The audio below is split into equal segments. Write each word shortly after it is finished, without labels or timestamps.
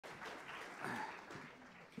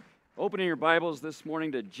opening your Bibles this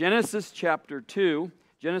morning to Genesis chapter 2.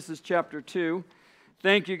 Genesis chapter 2.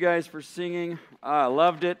 Thank you guys for singing. I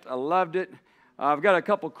loved it. I've got a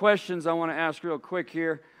couple questions I want to ask real quick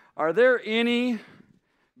here. Are there any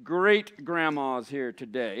great grandmas here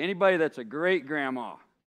today? Anybody that's a great grandma?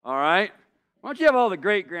 All right. Why don't you have all the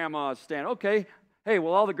great grandmas stand? Okay. Hey,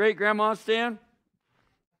 will all the great grandmas stand?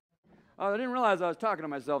 Oh, I didn't realize I was talking to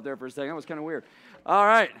myself there for a second. That was kind of weird. All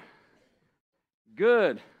right.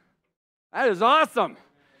 Good. That is awesome.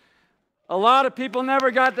 A lot of people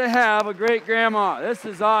never got to have a great grandma. This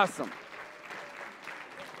is awesome.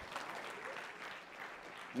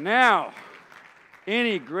 Now,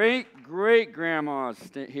 any great grandmas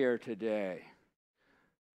here today?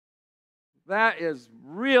 That is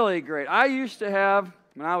really great. I used to have,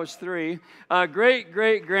 when I was 3, a great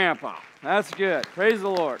grandpa. That's good. Praise the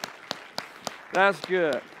Lord. That's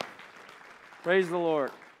good. Praise the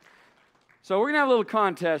Lord. So we're going to have a little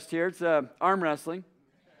contest here. It's arm wrestling.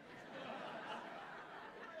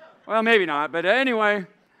 Well, maybe not, but anyway.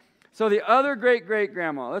 So the other great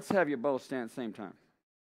grandma, let's have you both stand at the same time.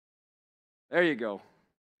 There you go.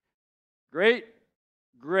 Great.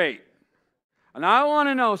 And I want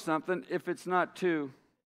to know something, if it's not too,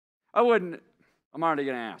 I'm already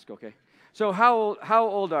going to ask, okay? So how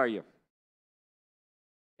old are you?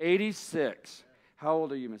 86. How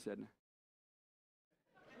old are you, Miss Edna?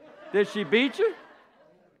 Did she beat you?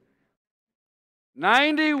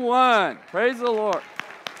 91. Praise the Lord.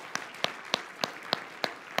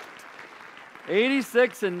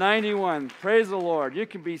 86 and 91. Praise the Lord. You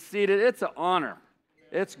can be seated. It's an honor.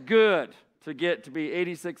 It's good to get to be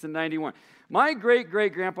 86 and 91. My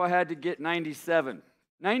great-grandpa had to get 97.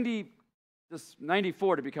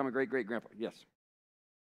 94 to become a great-grandpa. Yes.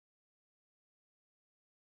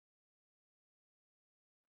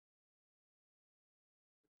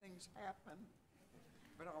 Things happen,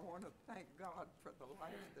 but I want to thank God for the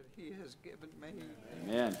life that He has given me.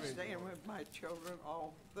 Amen. Staying with my children,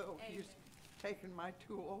 although He's taken my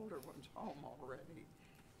 2 older ones home already.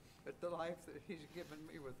 But the life that He's given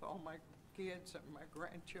me with all my kids and my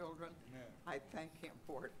grandchildren, Amen. I thank Him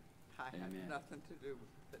for it. I have nothing to do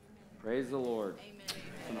with it. Praise the Lord. Amen.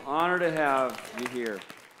 It's an honor to have you here.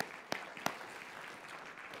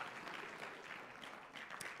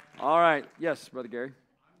 All right. Yes, Brother Gary.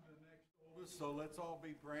 So let's all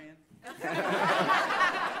be praying.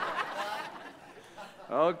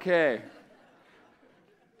 Okay.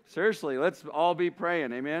 Seriously, let's all be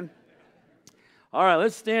praying. Amen. All right,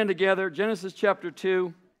 let's stand together. Genesis chapter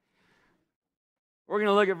 2. We're going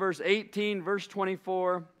to look at verse 18, verse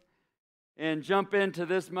 24, and jump into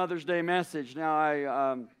this Mother's Day message. Now,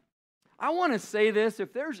 I want to say this.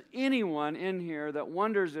 If there's anyone in here that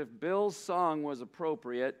wonders if Bill's song was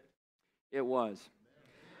appropriate, it was.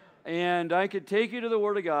 And I could take you to the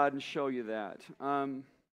Word of God and show you that.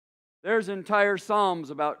 There's entire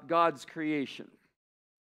psalms about God's creation.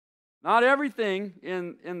 Not everything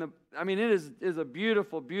it is a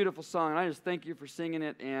beautiful, beautiful song, and I just thank you for singing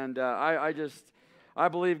it, and I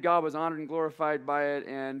believe God was honored and glorified by it,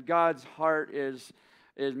 and God's heart is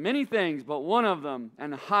many things, but one of them,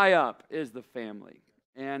 and high up, is the family.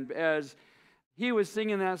 And as he was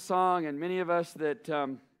singing that song, and many of us that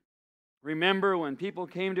remember when people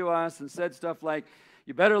came to us and said stuff like,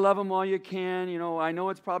 you better love them while you can. You know, I know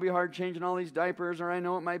it's probably hard changing all these diapers, or I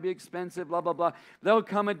know it might be expensive, blah, blah, blah. There'll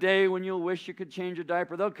come a day when you'll wish you could change a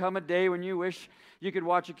diaper. There'll come a day when you wish you could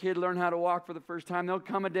watch a kid learn how to walk for the first time. There'll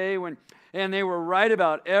come a day when, and they were right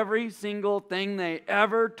about every single thing they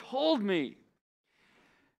ever told me.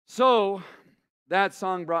 So that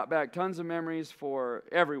song brought back tons of memories for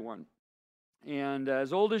everyone. And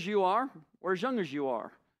as old as you are, or as young as you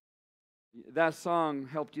are, that song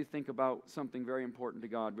helped you think about something very important to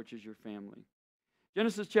God, which is your family.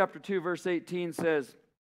 Genesis chapter 2, verse 18 says,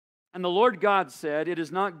 and the Lord God said, it is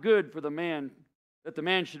not good for the man that the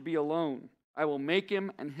man should be alone. I will make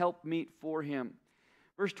him and help meet for him.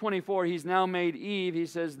 Verse 24, he's now made Eve. He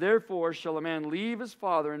says, therefore shall a man leave his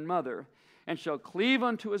father and mother, and shall cleave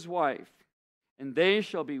unto his wife, and they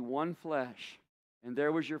shall be one flesh. And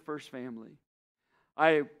there was your first family.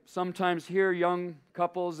 I sometimes hear young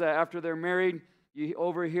couples after they're married, you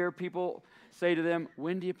overhear people say to them,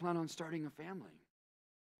 when do you plan on starting a family?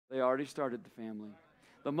 They already started the family.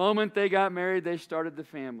 The moment they got married, they started the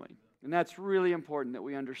family. And that's really important that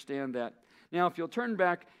we understand that. Now, if you'll turn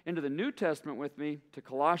back into the New Testament with me to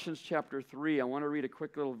Colossians chapter 3, I want to read a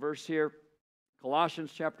quick little verse here.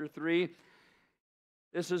 Colossians chapter 3.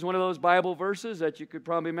 This is one of those Bible verses that you could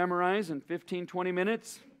probably memorize in 15, 20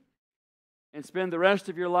 minutes. And spend the rest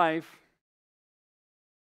of your life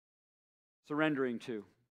surrendering to.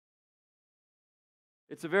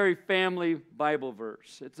 It's a very family Bible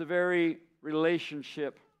verse. It's a very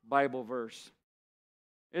relationship Bible verse.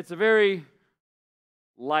 It's a very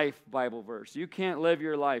life Bible verse. You can't live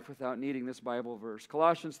your life without needing this Bible verse.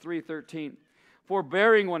 Colossians 3:13,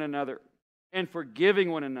 forbearing one another and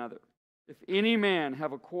forgiving one another. If any man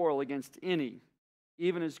have a quarrel against any,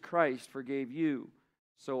 even as Christ forgave you,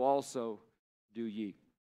 so also do ye.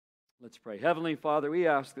 Let's pray. Heavenly Father, we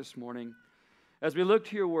ask this morning, as we look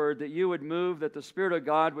to your word, that you would move, that the Spirit of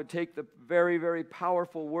God would take the very, very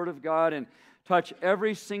powerful word of God and touch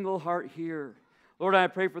every single heart here. Lord, I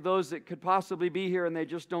pray for those that could possibly be here and they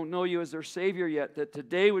just don't know you as their Savior yet, that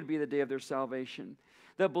today would be the day of their salvation.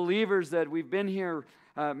 That believers that we've been here,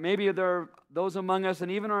 maybe there are those among us and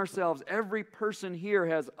even ourselves, every person here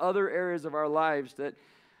has other areas of our lives that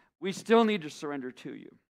we still need to surrender to you.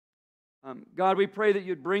 God, we pray that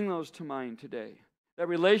you'd bring those to mind today. That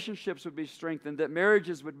relationships would be strengthened, that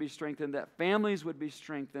marriages would be strengthened, that families would be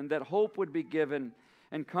strengthened, that hope would be given,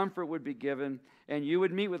 and comfort would be given, and you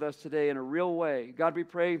would meet with us today in a real way. God, we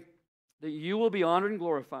pray that you will be honored and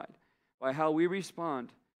glorified by how we respond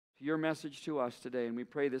to your message to us today, and we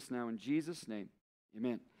pray this now in Jesus' name.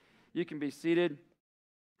 Amen. You can be seated.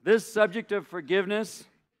 This subject of forgiveness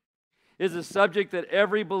is a subject that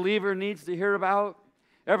every believer needs to hear about.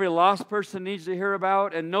 Every lost person needs to hear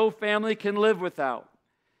about, and no family can live without.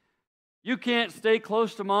 You can't stay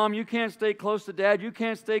close to mom. You can't stay close to dad. You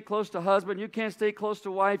can't stay close to husband. You can't stay close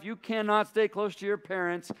to wife. You cannot stay close to your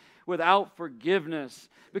parents without forgiveness.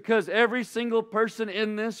 Because every single person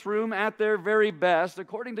in this room, at their very best,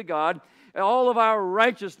 according to God, all of our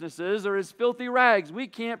righteousnesses are as filthy rags. We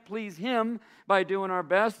can't please Him by doing our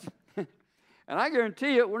best. And I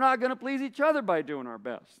guarantee you, we're not going to please each other by doing our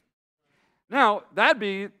best. Now, that'd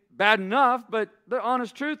be bad enough, but the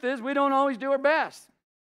honest truth is we don't always do our best.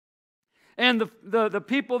 And the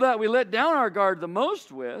people that we let down our guard the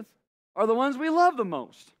most with are the ones we love the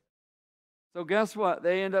most. So guess what?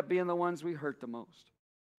 They end up being the ones we hurt the most.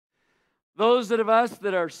 Those of us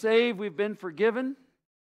that are saved, we've been forgiven,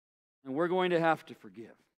 and we're going to have to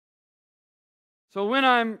forgive. So when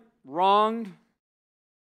I'm wronged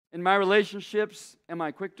in my relationships, am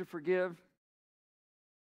I quick to forgive?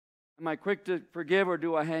 Am I quick to forgive, or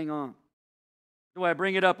do I hang on? Do I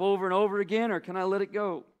bring it up over and over again, or can I let it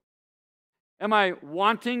go? Am I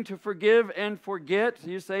wanting to forgive and forget?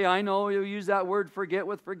 You say, I know you use that word forget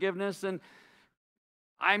with forgiveness, and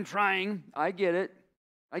I'm trying. I get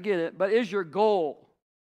it. But is your goal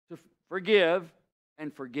to forgive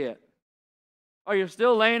and forget? Are you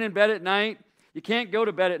still laying in bed at night? You can't go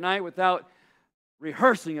to bed at night without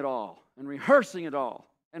rehearsing it all, and rehearsing it all,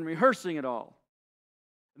 and rehearsing it all.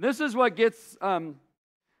 And this is what gets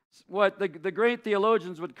what the great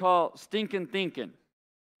theologians would call stinking thinking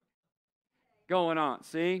going on,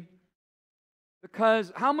 see? Because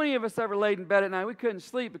how many of us ever laid in bed at night, we couldn't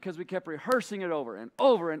sleep because we kept rehearsing it over and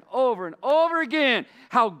over and over and over again.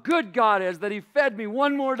 How good God is that He fed me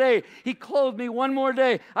one more day. He clothed me one more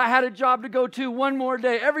day. I had a job to go to one more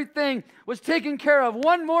day. Everything was taken care of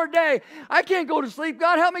one more day. I can't go to sleep.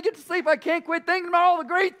 God, help me get to sleep. I can't quit thinking about all the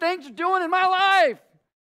great things You're doing in my life.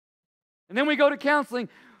 And then we go to counseling.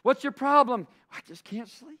 What's your problem? I just can't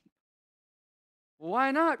sleep.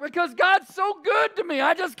 Why not? Because God's so good to me.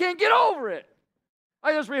 I just can't get over it.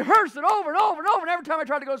 I just rehearse it over and over and over. And every time I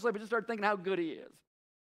try to go to sleep, I just start thinking how good He is.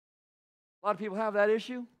 A lot of people have that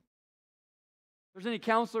issue. If there's any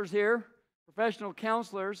counselors here, professional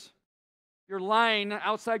counselors, your line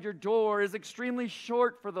outside your door is extremely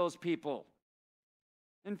short for those people.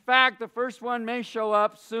 In fact, the first one may show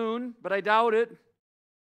up soon, but I doubt it.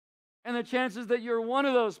 And the chances that you're one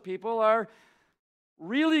of those people are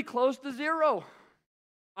really close to zero.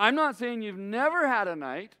 I'm not saying you've never had a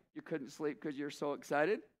night you couldn't sleep because you're so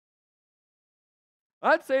excited.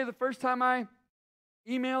 I'd say the first time I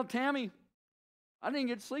emailed Tammy, I didn't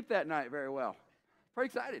get to sleep that night very well. Pretty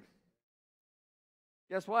excited.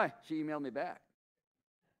 Guess why? She emailed me back.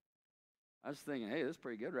 I was thinking, hey, this is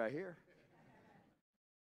pretty good right here.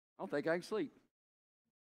 I don't think I can sleep.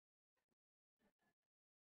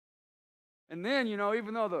 And then,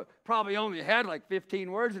 even though the probably only had like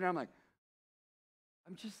 15 words in there, I'm like,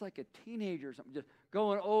 I'm just like a teenager or something, just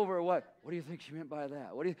going over what do you think she meant by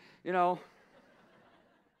that? What do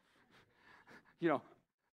you,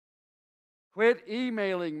 quit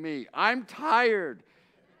emailing me. I'm tired.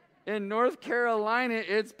 In North Carolina,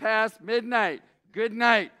 it's past midnight. Good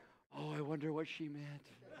night. Oh, I wonder what she meant.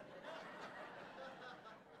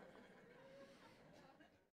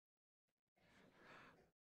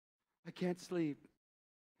 I can't sleep.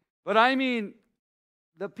 But I mean,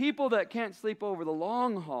 the people that can't sleep over the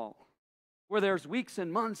long haul, where there's weeks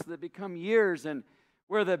and months that become years, and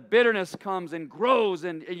where the bitterness comes and grows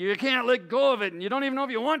and you can't let go of it and you don't even know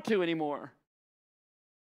if you want to anymore.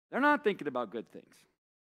 They're not thinking about good things.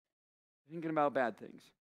 They're thinking about bad things.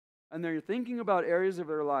 And they're thinking about areas of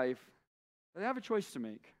their life that they have a choice to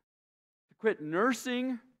make. To quit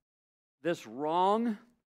nursing this wrong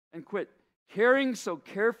and quit caring so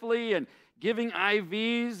carefully and giving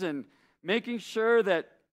IVs and making sure that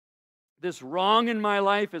this wrong in my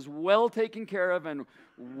life is well taken care of and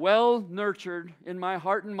well nurtured in my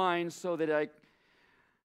heart and mind so that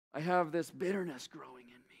I have this bitterness growing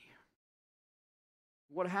in me.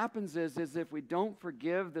 What happens is if we don't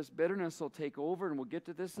forgive, this bitterness will take over, and we'll get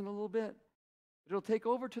to this in a little bit. It'll take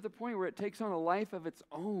over to the point where it takes on a life of its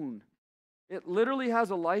own. It literally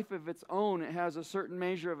has a life of its own. It has a certain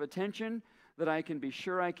measure of attention that I can be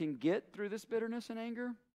sure I can get through this bitterness and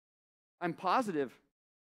anger. I'm positive.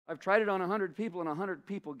 I've tried it on 100 people, and 100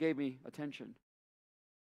 people gave me attention.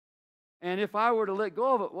 And if I were to let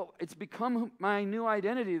go of it, well, it's become my new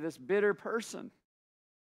identity, this bitter person.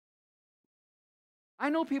 I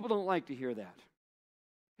know people don't like to hear that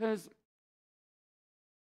because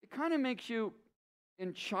it kind of makes you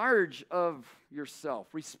in charge of yourself,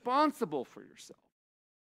 responsible for yourself.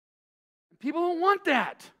 People don't want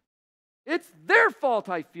that. It's their fault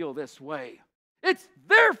I feel this way. It's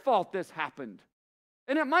their fault this happened.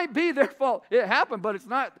 And it might be their fault it happened, but it's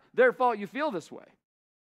not their fault you feel this way.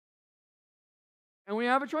 And we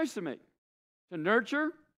have a choice to make. To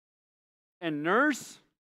nurture and nurse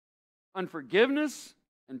unforgiveness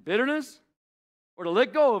and bitterness, or to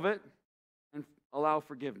let go of it and allow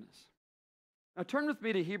forgiveness. Now turn with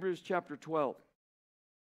me to Hebrews chapter 12.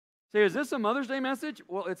 Say, is this a Mother's Day message?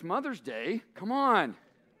 Well, it's Mother's Day. Come on. Did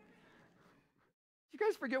you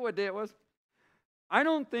guys forget what day it was? I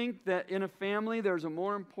don't think that in a family there's a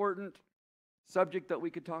more important subject that we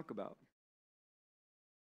could talk about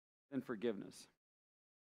than forgiveness.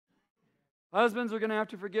 Husbands are going to have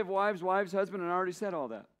to forgive wives, wives, husband, and I already said all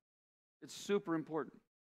that. It's super important.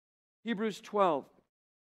 Hebrews 12,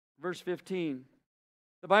 verse 15.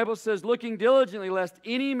 The Bible says, looking diligently lest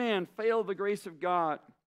any man fail the grace of God,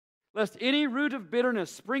 lest any root of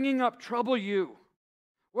bitterness springing up trouble you.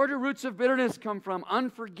 Where do roots of bitterness come from?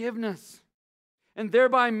 Unforgiveness. And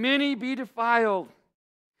thereby many be defiled,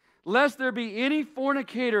 lest there be any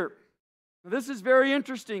fornicator. Now, this is very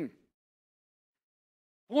interesting.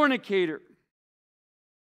 Fornicator.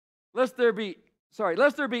 Lest there be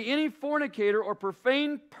any fornicator or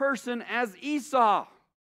profane person as Esau.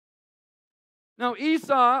 Now,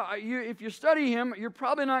 Esau, if you study him, you're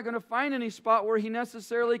probably not going to find any spot where he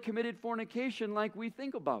necessarily committed fornication like we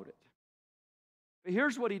think about it. But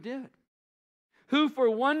here's what he did. Who for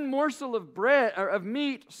one morsel of bread or of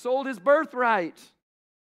meat sold his birthright.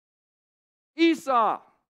 Esau,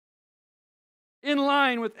 in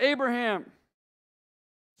line with Abraham,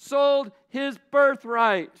 sold his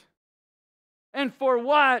birthright. And for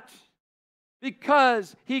what?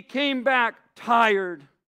 Because he came back tired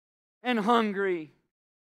and hungry.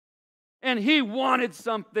 And he wanted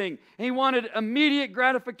something. He wanted immediate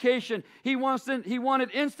gratification. He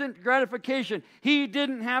wanted instant gratification. He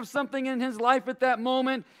didn't have something in his life at that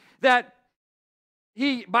moment that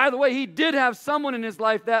by the way, he did have someone in his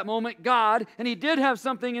life that moment, God, and he did have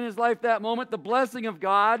something in his life that moment, the blessing of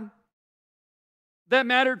God, that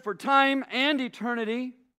mattered for time and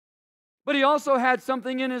eternity. But he also had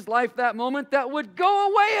something in his life that moment that would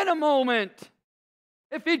go away in a moment.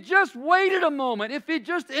 If he just waited a moment, if he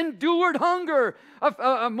just endured hunger,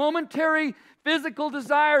 a momentary physical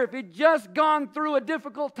desire, if he'd just gone through a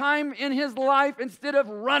difficult time in his life instead of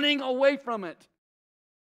running away from it,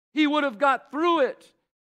 he would have got through it.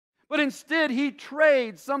 But instead, he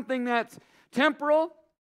trades something that's temporal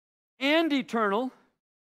and eternal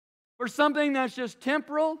for something that's just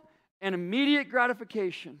temporal and immediate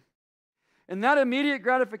gratification. And that immediate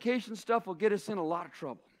gratification stuff will get us in a lot of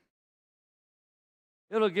trouble.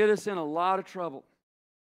 It'll get us in a lot of trouble.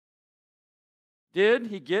 Did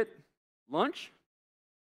he get lunch?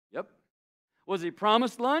 Yep. Was he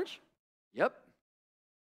promised lunch? Yep.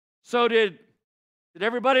 So did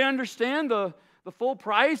everybody understand the full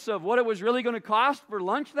price of what it was really going to cost for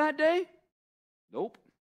lunch that day? Nope.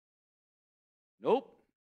 Nope.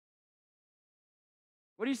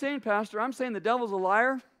 What are you saying, Pastor? I'm saying the devil's a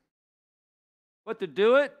liar. But to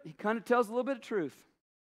do it, he kind of tells a little bit of truth.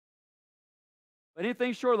 But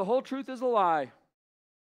anything short of the whole truth is a lie.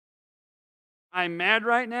 I'm mad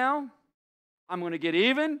right now. I'm going to get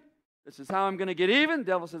even. This is how I'm going to get even. The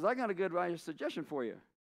devil says, I got a good suggestion for you.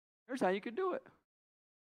 Here's how you could do it.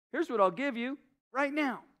 Here's what I'll give you right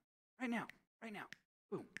now. Right now. Right now.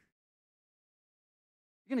 Boom.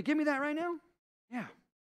 You going to give me that right now? Yeah.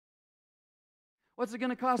 What's it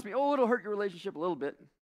going to cost me? Oh, it'll hurt your relationship a little bit.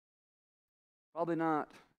 Probably not.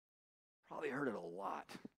 Probably hurt it a lot.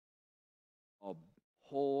 A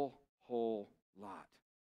whole lot.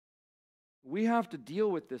 We have to deal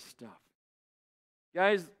with this stuff.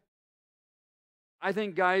 Guys, I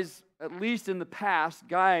think guys, at least in the past,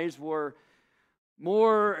 guys were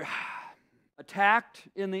more attacked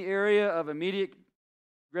in the area of immediate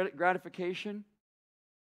gratification.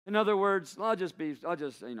 In other words, I'll just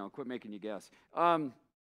quit making you guess. When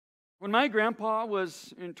my grandpa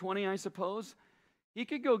was in 20, I suppose, he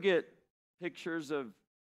could go get pictures of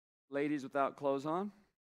ladies without clothes on.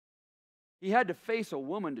 He had to face a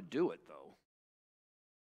woman to do it, though.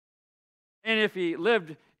 And if he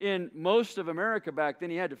lived in most of America back then,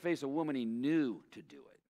 he had to face a woman he knew to do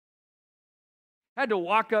it. Had to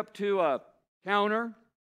walk up to a counter,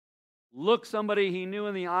 look somebody he knew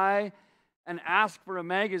in the eye, and ask for a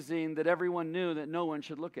magazine that everyone knew that no one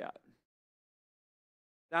should look at.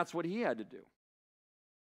 That's what he had to do.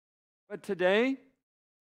 But today,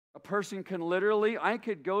 a person can literally, I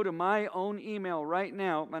could go to my own email right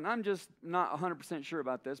now, and I'm just not 100% sure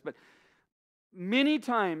about this, but many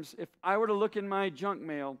times, if I were to look in my junk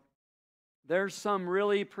mail, there's some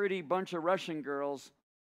really pretty bunch of Russian girls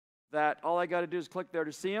that all I got to do is click there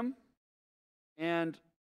to see them. And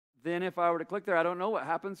then if I were to click there, I don't know what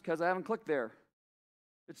happens because I haven't clicked there.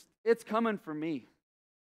 It's coming for me.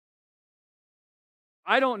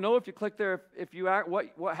 I don't know if you click there, if you act,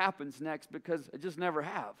 what happens next, because I just never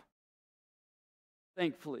have,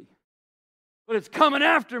 thankfully. But it's coming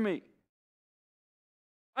after me.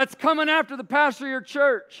 It's coming after the pastor of your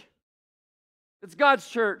church. It's God's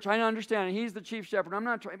church. I understand. He's the chief shepherd.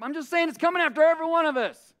 I'm just saying it's coming after every one of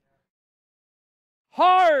us.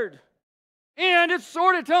 Hard. And it's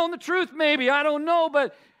sort of telling the truth, maybe. I don't know.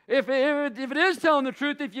 But if it is telling the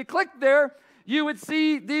truth, if you click there, you would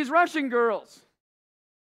see these Russian girls.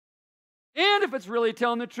 And if it's really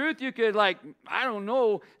telling the truth, you could, I don't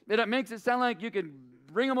know, it makes it sound like you could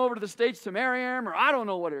bring them over to the States to marry them, or I don't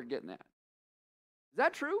know what they're getting at. Is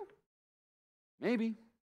that true? Maybe.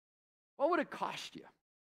 What would it cost you?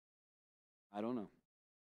 I don't know.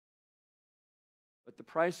 But the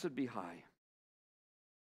price would be high.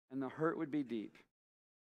 And the hurt would be deep.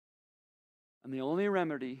 And the only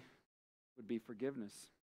remedy would be forgiveness.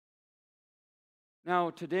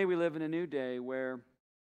 Now, today we live in a new day where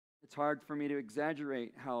it's hard for me to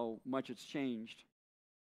exaggerate how much it's changed.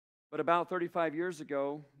 But about 35 years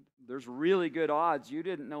ago, there's really good odds you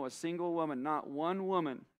didn't know a single woman, not one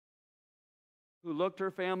woman, who looked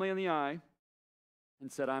her family in the eye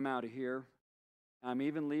and said, I'm out of here. I'm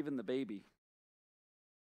even leaving the baby.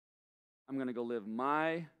 I'm going to go live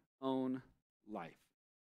my own life.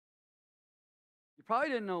 You probably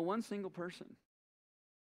didn't know one single person.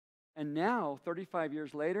 And now, 35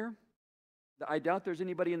 years later, I doubt there's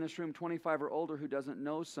anybody in this room 25 or older who doesn't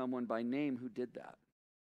know someone by name who did that.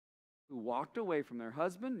 Who walked away from their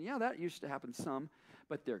husband. Yeah, that used to happen some.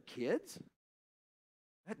 But their kids?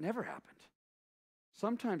 That never happened.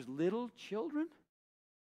 Sometimes little children.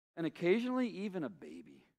 And occasionally even a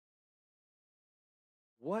baby.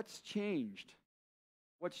 What's changed?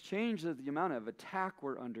 What's changed is the amount of attack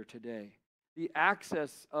we're under today. The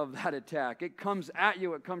access of that attack. It comes at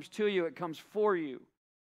you, it comes to you, it comes for you.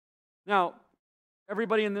 Now,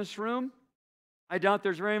 everybody in this room, I doubt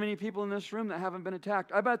there's very many people in this room that haven't been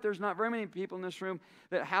attacked. I bet there's not very many people in this room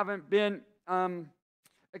that haven't been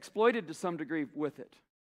exploited to some degree with it.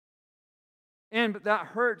 And that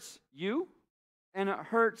hurts you, and it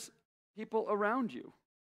hurts people around you.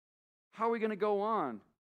 How are we going to go on?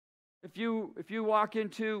 If you walk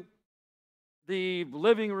into the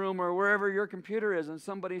living room or wherever your computer is and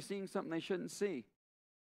somebody's seeing something they shouldn't see,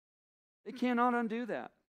 they cannot undo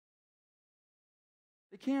that.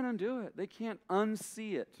 They can't undo it. They can't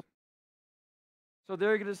unsee it. So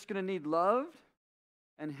they're just going to need loved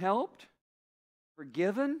and helped,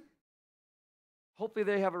 forgiven. Hopefully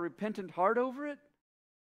they have a repentant heart over it.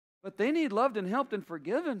 But they need loved and helped and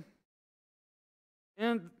forgiven.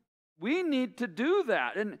 And we need to do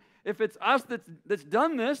that. And if it's us that's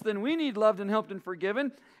done this, then we need loved and helped and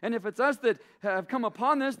forgiven. And if it's us that have come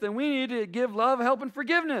upon this, then we need to give love, help, and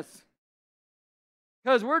forgiveness.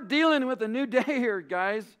 Because we're dealing with a new day here,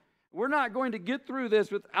 guys. We're not going to get through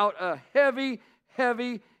this without a heavy,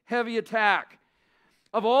 heavy, heavy attack.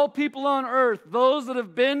 Of all people on earth, those that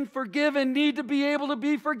have been forgiven need to be able to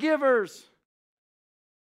be forgivers.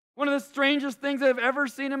 One of the strangest things I've ever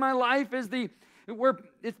seen in my life is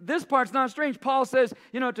this part's not strange. Paul says,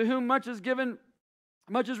 to whom much is given,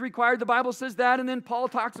 much is required. The Bible says that, and then Paul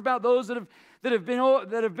talks about those that have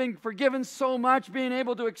been forgiven so much, being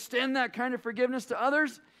able to extend that kind of forgiveness to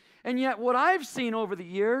others. And yet what I've seen over the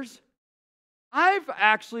years, I've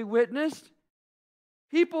actually witnessed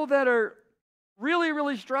people that are really,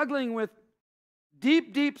 really struggling with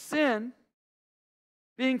deep, deep sin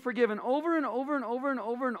being forgiven over and over and over and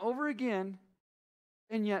over and over again,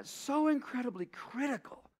 and yet so incredibly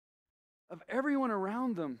critical of everyone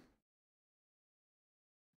around them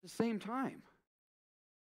at the same time.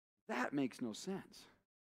 That makes no sense.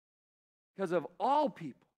 Because of all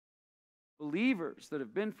people, believers that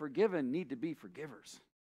have been forgiven need to be forgivers.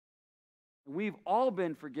 And we've all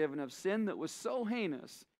been forgiven of sin that was so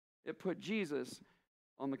heinous, it put Jesus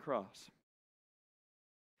on the cross.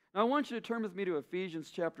 Now I want you to turn with me to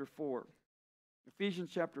Ephesians chapter 4. Ephesians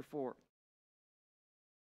chapter 4.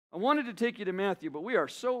 I wanted to take you to Matthew, but we are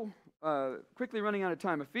so quickly running out of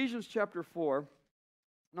time. Ephesians chapter 4,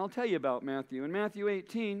 and I'll tell you about Matthew. In Matthew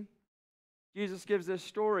 18, Jesus gives this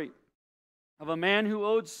story of a man who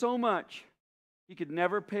owed so much, he could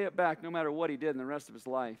never pay it back no matter what he did in the rest of his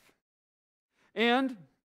life. And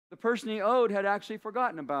the person he owed had actually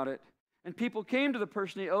forgotten about it. And people came to the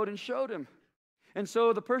person he owed and showed him. And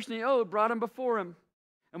so the person he owed brought him before him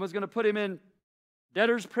and was going to put him in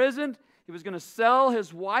debtor's prison. He was going to sell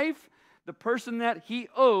his wife. The person that he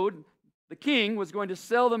owed, the king, was going to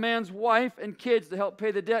sell the man's wife and kids to help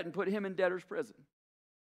pay the debt and put him in debtor's prison.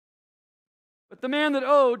 But the man that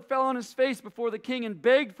owed fell on his face before the king and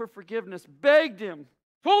begged for forgiveness, begged him,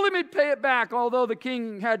 told him he'd pay it back, although the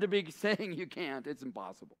king had to be saying, you can't, it's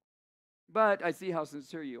impossible. But I see how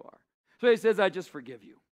sincere you are. So he says, I just forgive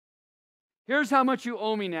you. Here's how much you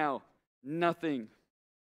owe me now. Nothing.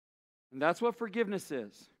 And that's what forgiveness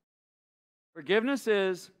is. Forgiveness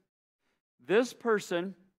is, this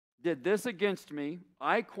person did this against me.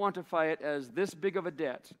 I quantify it as this big of a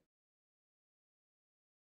debt.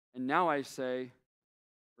 And now I say,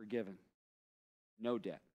 forgiven. No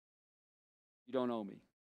debt. You don't owe me.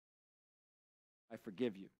 I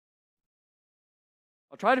forgive you.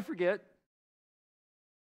 I'll try to forget.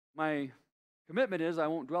 My commitment is I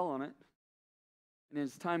won't dwell on it. And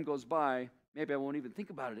as time goes by, maybe I won't even think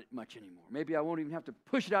about it much anymore. Maybe I won't even have to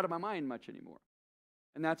push it out of my mind much anymore.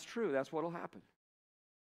 And that's true. That's what will happen.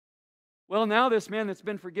 Well, now this man that's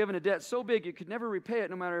been forgiven a debt so big you could never repay it,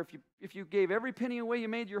 no matter if you gave every penny away you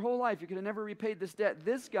made your whole life, you could have never repaid this debt.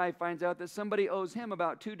 This guy finds out that somebody owes him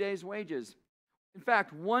about 2 days' wages. In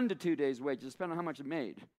fact, 1 to 2 days' wages, depending on how much it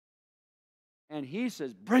made. And he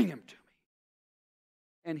says, bring him to me.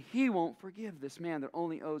 And he won't forgive this man that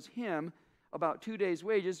only owes him about 2 days'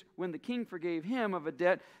 wages when the king forgave him of a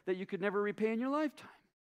debt that you could never repay in your lifetime.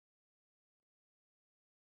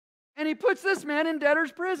 And he puts this man in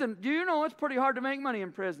debtor's prison. Do you know it's pretty hard to make money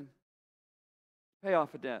in prison? Pay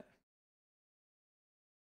off a debt.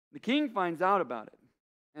 The king finds out about it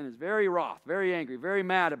and is very wroth, very angry, very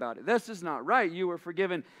mad about it. This is not right. You were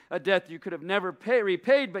forgiven a debt you could have never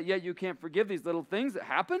repaid, but yet you can't forgive these little things that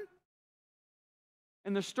happen.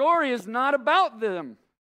 And the story is not about them.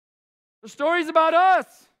 The story is about us.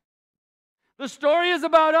 The story is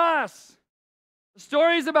about us. The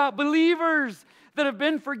story is about believers that have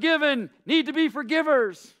been forgiven, need to be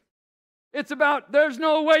forgivers. It's about there's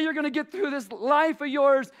no way you're going to get through this life of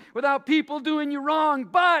yours without people doing you wrong.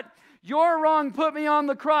 But your wrong put me on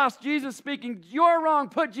the cross. Jesus speaking, your wrong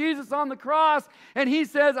put Jesus on the cross. And he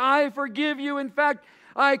says, I forgive you. In fact,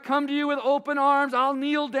 I come to you with open arms. I'll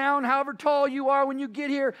kneel down however tall you are when you get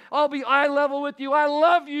here. I'll be eye level with you. I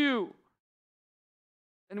love you.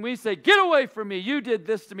 And we say, get away from me. You did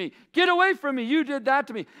this to me. Get away from me. You did that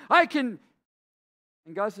to me.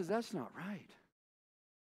 And God says, that's not right.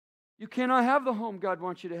 You cannot have the home God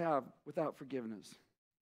wants you to have without forgiveness.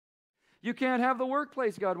 You can't have the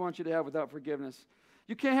workplace God wants you to have without forgiveness.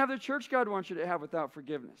 You can't have the church God wants you to have without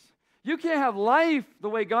forgiveness. You can't have life the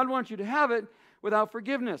way God wants you to have it without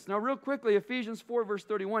forgiveness. Now, real quickly, Ephesians 4, verse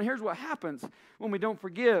 31, here's what happens when we don't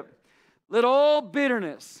forgive. Let all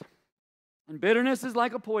bitterness, and bitterness is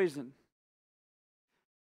like a poison.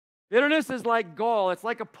 Bitterness is like gall. It's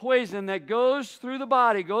like a poison that goes through the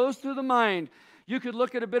body, goes through the mind. You could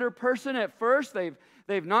look at a bitter person at first.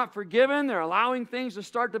 They've not forgiven. They're allowing things to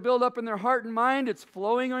start to build up in their heart and mind. It's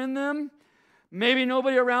flowing in them. Maybe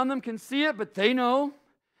nobody around them can see it, but they know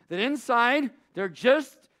that inside they've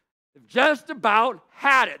just about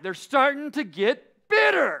had it. They're starting to get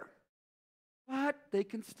bitter. But they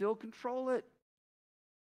can still control it.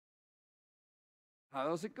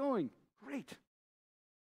 How's it going? Great.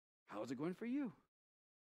 How is it going for you?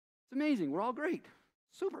 It's amazing. We're all great.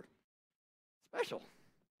 Super. Special.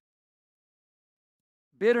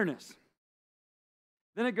 Bitterness.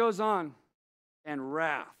 Then it goes on. And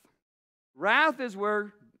wrath. Wrath is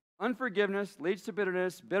where unforgiveness leads to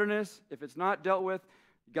bitterness. Bitterness, if it's not dealt with,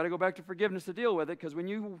 You got to go back to forgiveness to deal with it, because when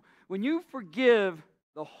you forgive,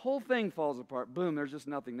 the whole thing falls apart. Boom, there's just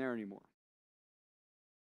nothing there anymore.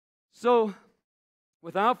 So,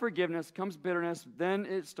 without forgiveness comes bitterness. Then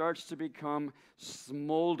it starts to become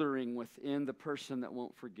smoldering within the person that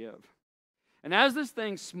won't forgive. And as this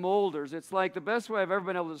thing smolders, it's like the best way I've ever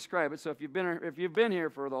been able to describe it. So if you've been here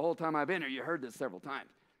for the whole time I've been here, you heard this several times.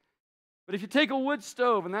 But if you take a wood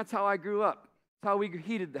stove, and that's how I grew up, that's how we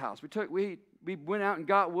heated the house. We went out and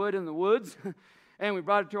got wood in the woods, and we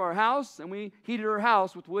brought it to our house, and we heated our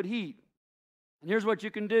house with wood heat. And here's what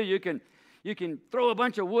you can do. You can throw a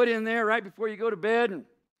bunch of wood in there right before you go to bed, and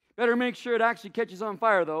better make sure it actually catches on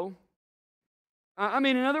fire, though.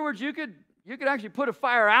 In other words, you could actually put a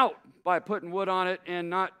fire out by putting wood on it and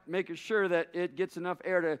not making sure that it gets enough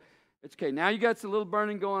air to, it's okay. Now you got some little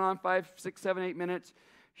burning going on, 5, 6, 7, 8 minutes.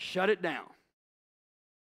 Shut it down.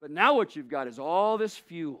 But now what you've got is all this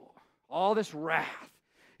fuel, all this wrath.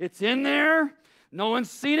 It's in there. No one's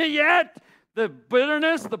seen it yet. The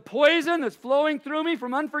bitterness, the poison that's flowing through me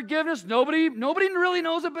from unforgiveness. Nobody really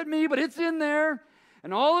knows it but me, but it's in there.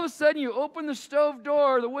 And all of a sudden you open the stove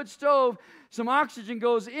door, the wood stove, some oxygen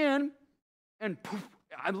goes in, and poof,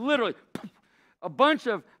 a bunch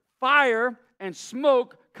of fire and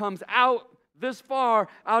smoke comes out this far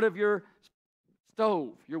out of your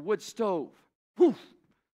stove, your wood stove. Poof,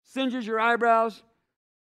 singes your eyebrows,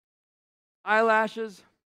 eyelashes.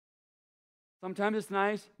 Sometimes it's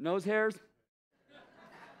nice, nose hairs.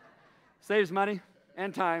 Saves money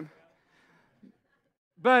and time.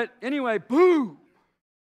 But anyway, boom.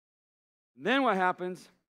 Then what happens?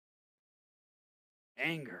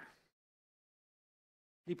 Anger.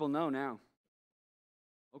 People know now.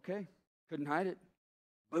 Okay, couldn't hide it.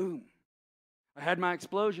 Boom. I had my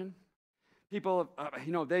explosion. People,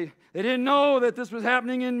 they didn't know that this was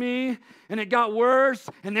happening in me, and it got worse,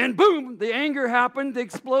 and then boom, the anger happened, the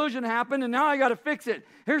explosion happened, and now I got to fix it.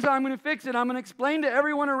 Here's how I'm going to fix it. I'm going to explain to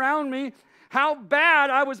everyone around me how bad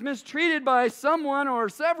I was mistreated by someone or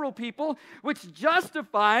several people, which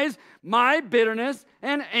justifies my bitterness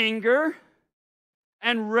and anger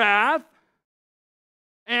and wrath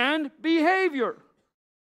and behavior.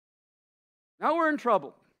 Now we're in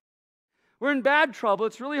trouble. We're in bad trouble.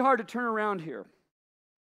 It's really hard to turn around here.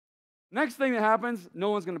 Next thing that happens, no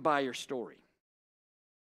one's going to buy your story.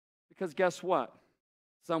 Because guess what?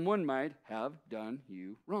 Someone might have done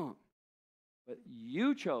you wrong. But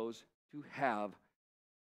you chose to have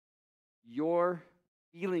your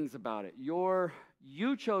feelings about it.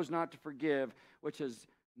 You chose not to forgive, which has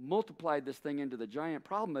multiplied this thing into the giant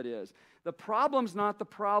problem it is. The problem's not the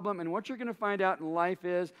problem, and what you're going to find out in life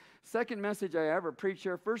is, second message I ever preached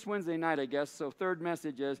here, first Wednesday night, I guess, so third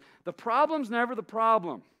message is, the problem's never the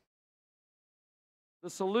problem. The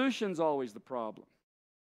solution's always the problem.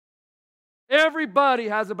 Everybody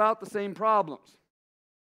has about the same problems.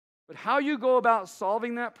 But how you go about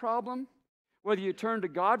solving that problem, whether you turn to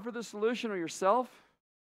God for the solution or yourself,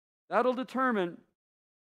 that'll determine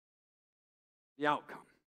the outcome.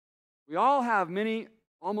 We all have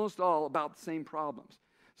almost all, about the same problems.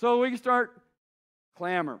 So we can start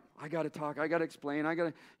clamor. I got to talk. I got to explain. I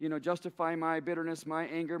got to, justify my bitterness, my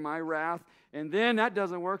anger, my wrath. And then that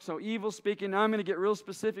doesn't work. So evil speaking. Now I'm going to get real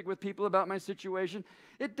specific with people about my situation.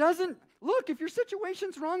 It doesn't. Look, if your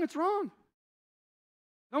situation's wrong, it's wrong.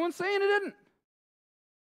 No one's saying it isn't.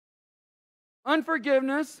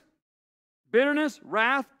 Unforgiveness, bitterness,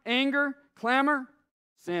 wrath, anger, clamor,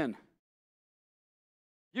 sin.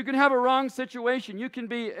 You can have a wrong situation. You can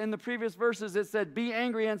be, in the previous verses it said, be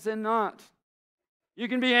angry and sin not. You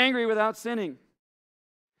can be angry without sinning.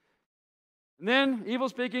 And then, evil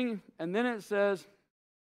speaking, and then it says,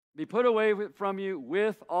 be put away from you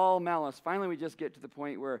with all malice. Finally, we just get to the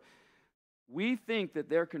point where we think that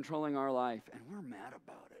they're controlling our life, and we're mad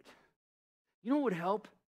about it. You know what would help?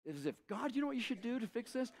 Is if, God, you know what you should do to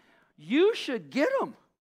fix this? You should get them.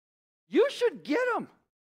 You should get them.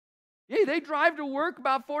 Yeah, they drive to work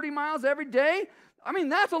about 40 miles every day.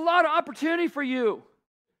 That's a lot of opportunity for you.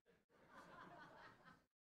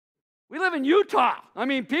 We live in Utah.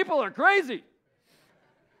 People are crazy.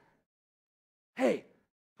 Hey,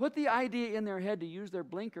 put the idea in their head to use their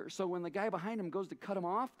blinker so when the guy behind them goes to cut them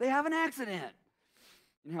off, they have an accident.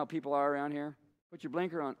 You know how people are around here? Put your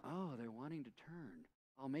blinker on. Oh, they're wanting to turn.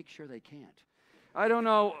 I'll make sure they can't. I don't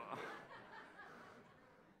know.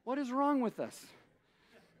 What is wrong with us?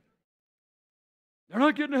 They're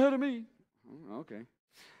not getting ahead of me. Okay.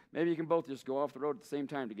 Maybe you can both just go off the road at the same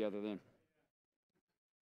time together then.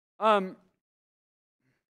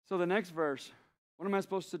 So the next verse, what am I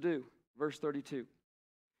supposed to do? Verse 32.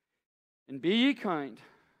 And be ye kind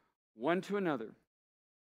one to another,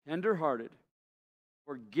 tender-hearted,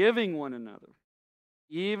 forgiving one another,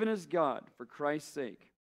 even as God, for Christ's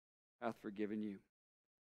sake, hath forgiven you.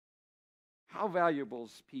 How valuable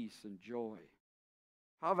is peace and joy?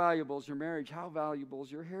 How valuable is your marriage? How valuable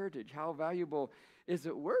is your heritage? How valuable is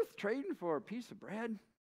it worth trading for a piece of bread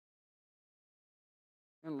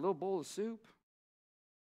and a little bowl of soup?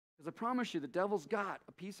 Because I promise you, the devil's got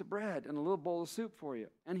a piece of bread and a little bowl of soup for you,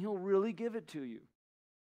 and he'll really give it to you.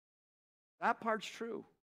 That part's true.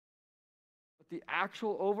 But the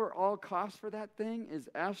actual overall cost for that thing is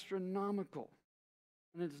astronomical,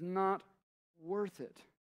 and it's not worth it.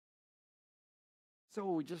 So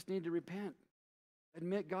we just need to repent.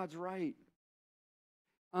 Admit God's right.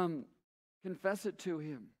 Confess it to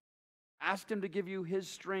Him. Ask Him to give you His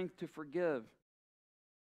strength to forgive.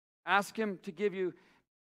 Ask Him to give you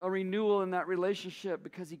a renewal in that relationship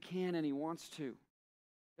because He can and He wants to.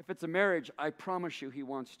 If it's a marriage, I promise you He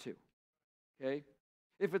wants to. Okay?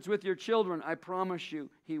 If it's with your children, I promise you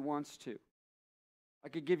He wants to. I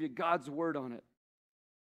could give you God's word on it.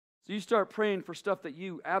 So you start praying for stuff that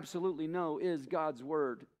you absolutely know is God's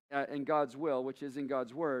word and God's will, which is in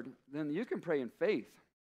God's word, then you can pray in faith.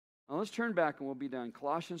 Now let's turn back and we'll be done.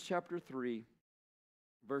 Colossians chapter 3,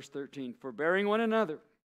 verse 13. Forbearing one another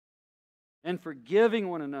and forgiving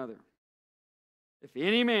one another. If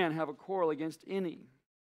any man have a quarrel against any,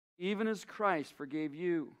 even as Christ forgave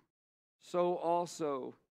you, so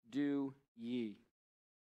also do ye.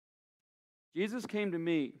 Jesus came to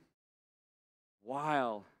me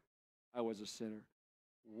while I was a sinner,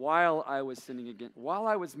 while I was sinning again, while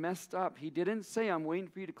I was messed up. He didn't say, I'm waiting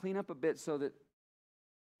for you to clean up a bit, so that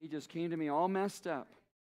He just came to me all messed up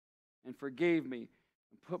and forgave me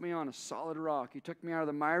and put me on a solid rock. He took me out of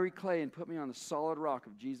the miry clay and put me on the solid rock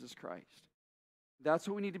of Jesus Christ. That's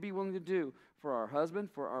what we need to be willing to do for our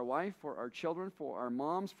husband, for our wife, for our children, for our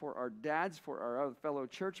moms, for our dads, for our other fellow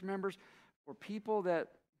church members, for people that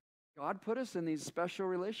God put us in these special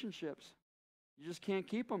relationships. You just can't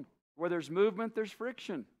keep them. Where there's movement, there's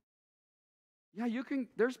friction. Yeah,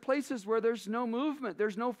 there's places where there's no movement,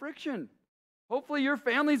 there's no friction. Hopefully your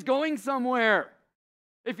family's going somewhere.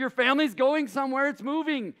 If your family's going somewhere, it's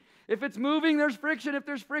moving. If it's moving, there's friction. If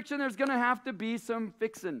there's friction, there's going to have to be some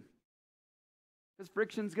fixing. Because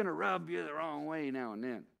friction's going to rub you the wrong way now and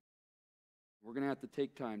then. We're going to have to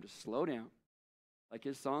take time to slow down, like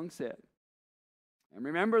his song said. And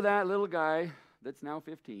remember that little guy that's now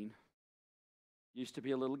 15. Used to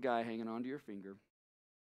be a little guy hanging onto your finger.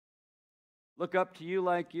 Look up to you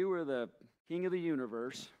like you were the king of the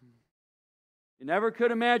universe. You never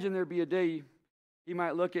could imagine there'd be a day he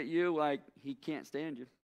might look at you like he can't stand you.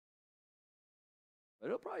 But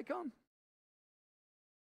it'll probably come.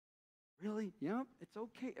 Really? Yeah, it's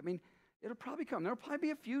okay. I mean, it'll probably come. There'll probably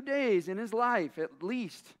be a few days in his life, at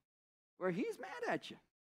least, where he's mad at you.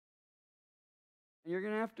 And you're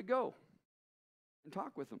going to have to go and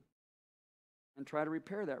talk with him and try to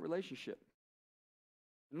repair that relationship.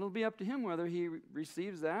 And it'll be up to him whether he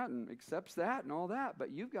receives that and accepts that and all that,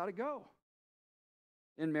 but you've got to go.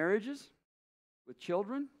 In marriages, with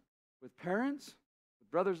children, with parents, with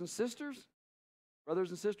brothers and sisters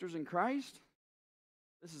in Christ,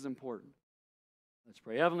 this is important. Let's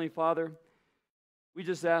pray. Heavenly Father, we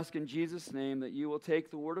just ask in Jesus' name that you will take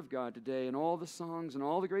the Word of God today and all the songs and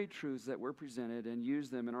all the great truths that were presented and use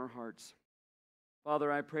them in our hearts.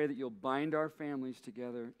 Father, I pray that you'll bind our families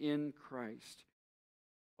together in Christ.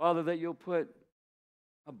 Father, that you'll put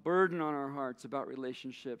a burden on our hearts about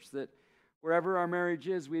relationships, that wherever our marriage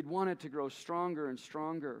is, we'd want it to grow stronger and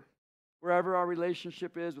stronger. Wherever our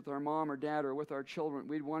relationship is with our mom or dad or with our children,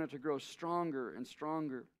 we'd want it to grow stronger and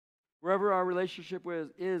stronger. Wherever our relationship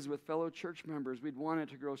is with fellow church members, we'd want it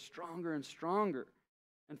to grow stronger and stronger.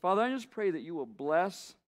 And Father, I just pray that you will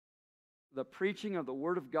bless the preaching of the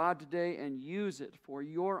Word of God today and use it for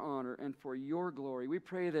your honor and for your glory. We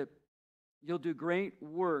pray that you'll do great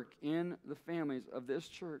work in the families of this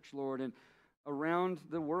church, Lord, and around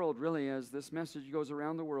the world, really, as this message goes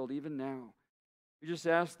around the world, even now. We just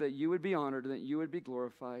ask that you would be honored and that you would be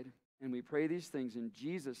glorified. And we pray these things in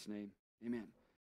Jesus' name. Amen.